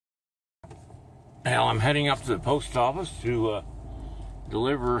Now I'm heading up to the post office to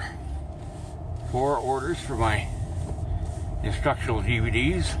deliver 4 orders for my instructional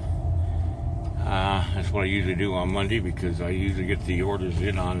DVDs. That's what I usually do on Monday because I usually get the orders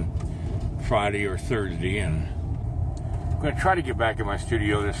in on Friday or Thursday, and I'm going to try to get back in my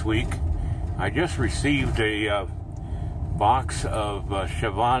studio this week. I just received a box of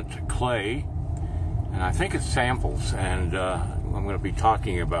Chavant clay, and I think it's samples, and I'm going to be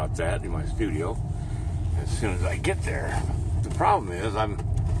talking about that in my studio as soon as I get there. The problem is I'm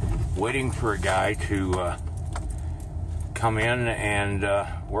waiting for a guy to come in and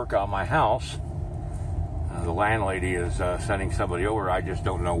work on my house. The landlady is sending somebody over. I just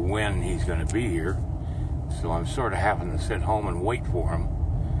don't know when he's going to be here, so I'm sort of having to sit home and wait for him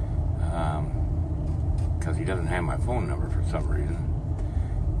because he doesn't have my phone number for some reason.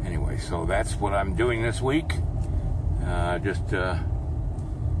 Anyway, so that's what I'm doing this week. Just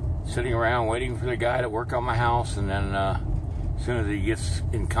sitting around waiting for the guy to work on my house, and then as soon as he gets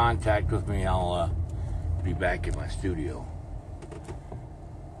in contact with me, I'll be back in my studio.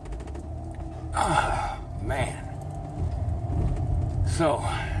 Man. So,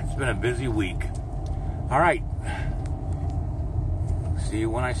 it's been a busy week. All right. See you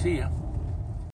when I see you.